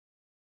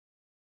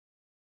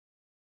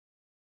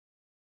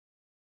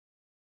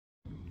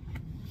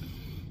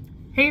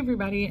Hey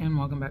everybody, and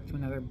welcome back to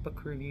another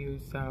book review.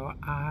 So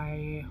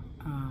I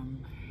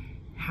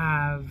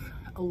have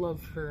a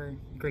love for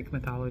Greek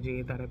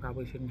mythology that I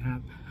probably shouldn't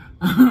have,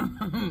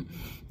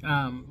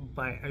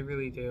 but I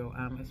really do,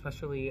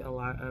 especially a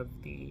lot of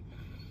the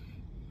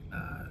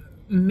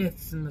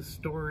myths and the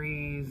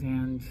stories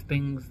and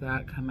things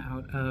that come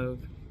out of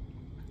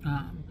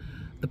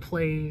the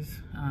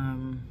plays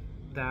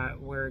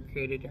that were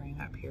created during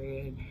that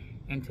period.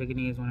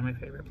 Antigone is one of my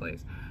favorite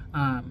plays.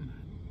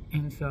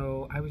 And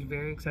so I was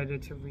very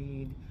excited to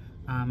read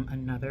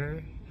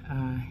another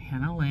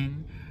Hannah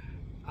Lynn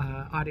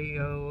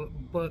audio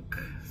book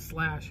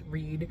 /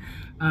 read,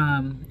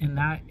 and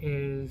that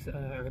is,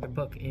 or the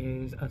book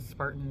is A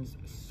Spartan's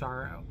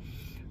Sorrow.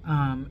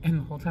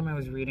 And the whole time I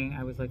was reading,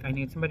 I was like, I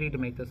need somebody to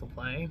make this a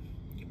play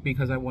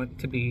because I want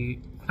to be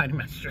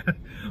Clytemnestra.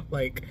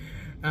 Like,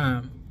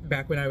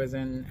 back when I was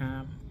in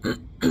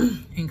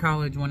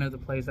college, one of the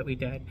plays that we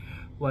did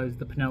was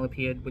the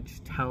Penelopeid,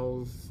 which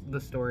tells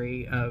the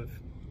story of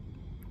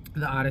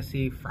the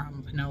Odyssey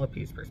from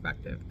Penelope's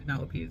perspective.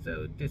 Penelope is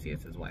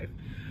Odysseus's wife,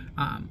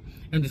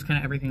 and just kind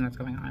of everything that's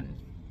going on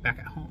back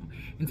at home.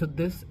 And so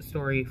this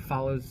story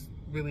follows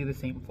really the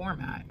same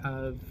format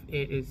of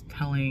it is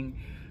telling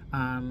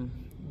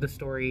the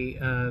story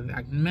of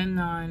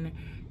Agamemnon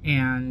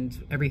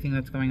and everything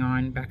that's going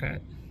on back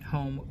at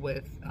home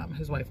with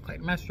his wife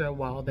Clytemnestra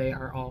while they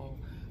are all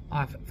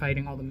off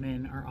fighting. All the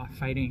men are off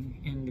fighting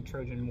in the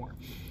Trojan War.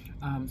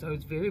 So I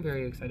was very,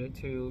 very excited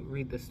to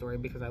read this story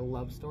because I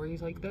love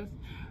stories like this.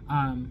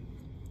 And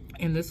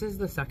this is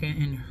the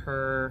second in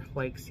her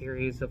like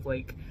series of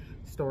like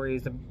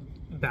stories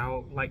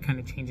about like kind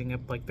of changing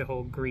up like the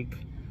whole Greek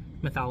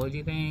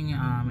mythology thing,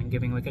 and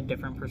giving like a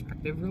different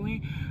perspective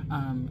really.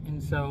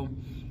 And so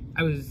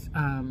I was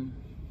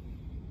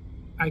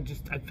I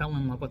fell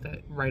in love with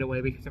it right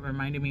away because it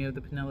reminded me of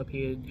the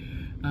Penelopeid,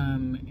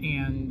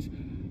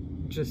 and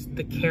just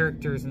the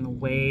characters and the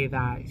way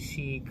that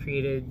she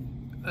created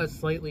a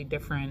slightly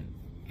different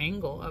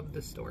angle of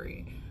the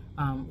story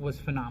was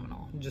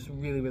phenomenal. Just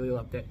really, really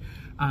loved it.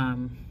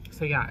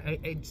 So yeah,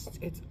 it's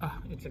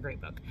a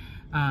great book.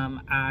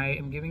 I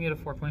am giving it a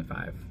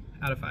 4.5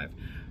 out of 5.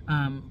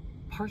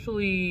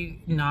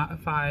 Partially not a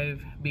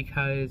 5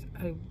 because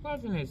I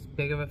wasn't as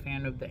big of a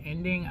fan of the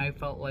ending. I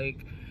felt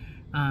like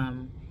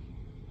there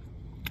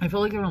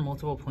were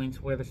multiple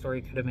points where the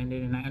story could have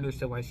ended, and I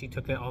understood why she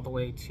took it all the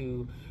way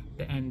to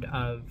the end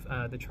of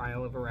the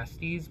trial of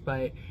Orestes,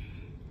 but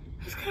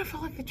I just kind of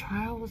felt like the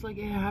trial was like,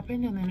 it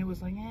happened, and then it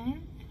was like,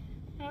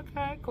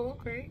 okay, cool,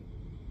 great,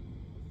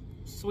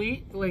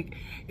 sweet. Like,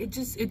 it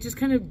just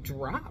kind of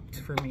dropped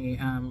for me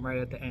right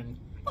at the end.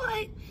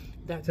 But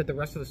that said, the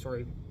rest of the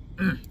story,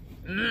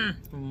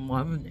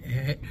 loved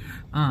it.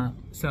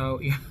 So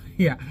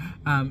yeah,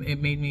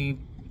 it made me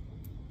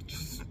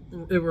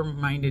it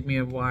reminded me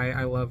of why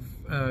I love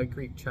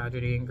Greek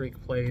tragedy and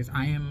Greek plays.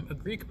 I am a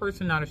Greek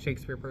person, not a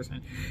Shakespeare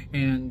person,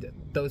 and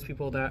those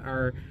people that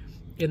are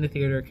in the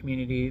theater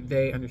community,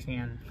 they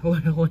understand.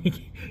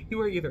 Like, you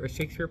are either a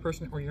Shakespeare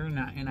person or you're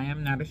not, and I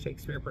am not a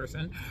Shakespeare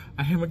person.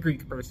 I am a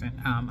Greek person.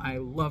 I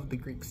love the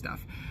Greek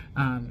stuff.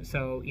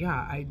 So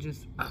yeah, I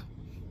just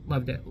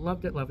loved it.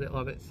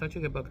 Such a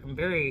good book. I'm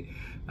very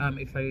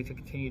excited to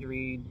continue to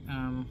read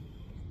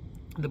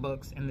the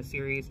books in the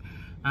series.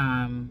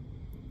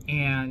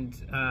 And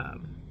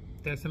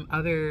there's some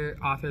other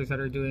authors that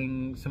are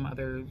doing some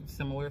other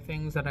similar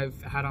things that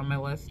I've had on my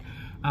list.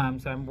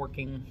 So I'm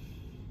working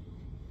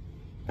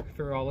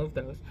through all of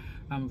those.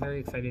 I'm very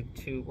excited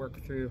to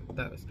work through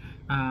those.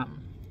 I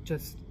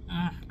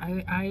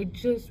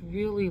just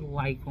really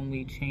like when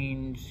we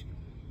change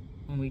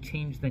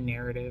the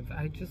narrative.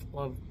 I just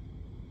love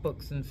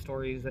books and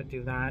stories that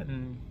do that,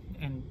 and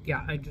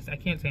yeah, I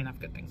can't say enough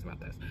good things about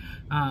this.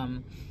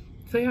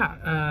 So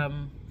yeah,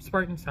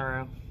 Spartan's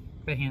Sorrow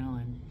by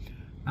Hannah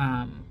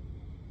Lynn.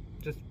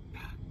 Just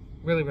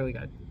really, really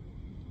good.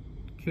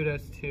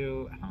 Kudos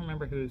to, I don't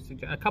remember who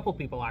a couple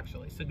people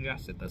actually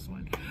suggested this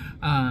one.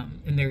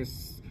 And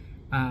there's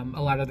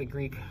a lot of the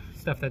Greek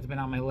stuff that's been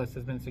on my list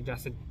has been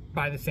suggested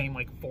by the same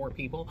like 4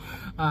 people.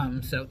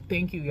 So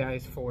thank you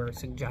guys for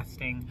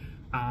suggesting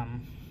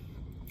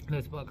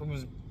this book. It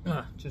was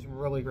just a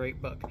really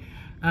great book.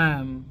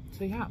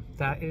 So yeah,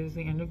 that is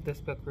the end of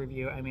this book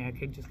review. I mean, I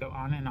could just go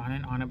on and on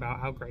and on about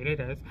how great it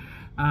is.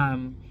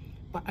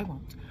 But I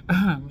won't.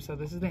 So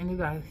this is the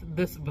end of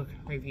this book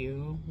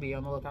review. Be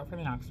on the lookout for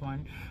the next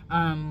one.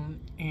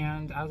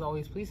 And as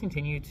always, please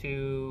continue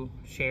to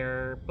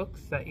share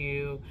books that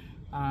you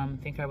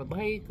think I would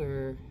like,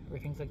 or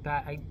things like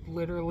that. I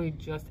literally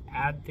just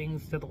add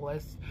things to the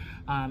list.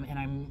 And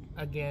I'm,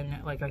 again,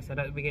 like I said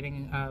at the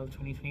beginning of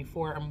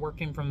 2024, I'm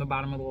working from the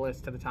bottom of the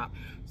list to the top.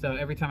 So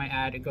every time I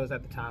add, it goes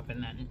at the top,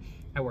 and then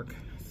I work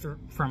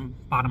from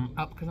bottom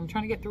up because I'm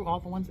trying to get through all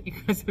the ones that you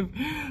guys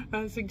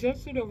have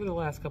suggested over the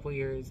last couple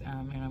years,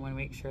 and I want to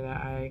make sure that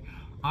I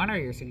honor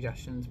your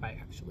suggestions by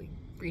actually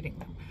reading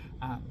them.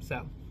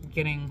 So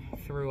getting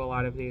through a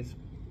lot of these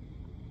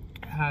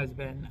has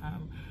been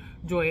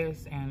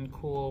joyous and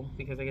cool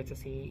because I get to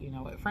see, you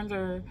know, what friends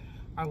are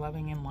are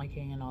loving and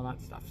liking and all that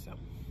stuff. So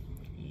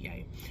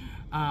yay.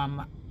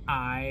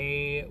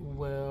 I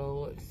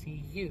will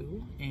see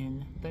you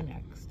in the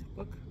next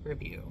book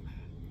review.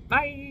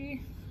 Bye.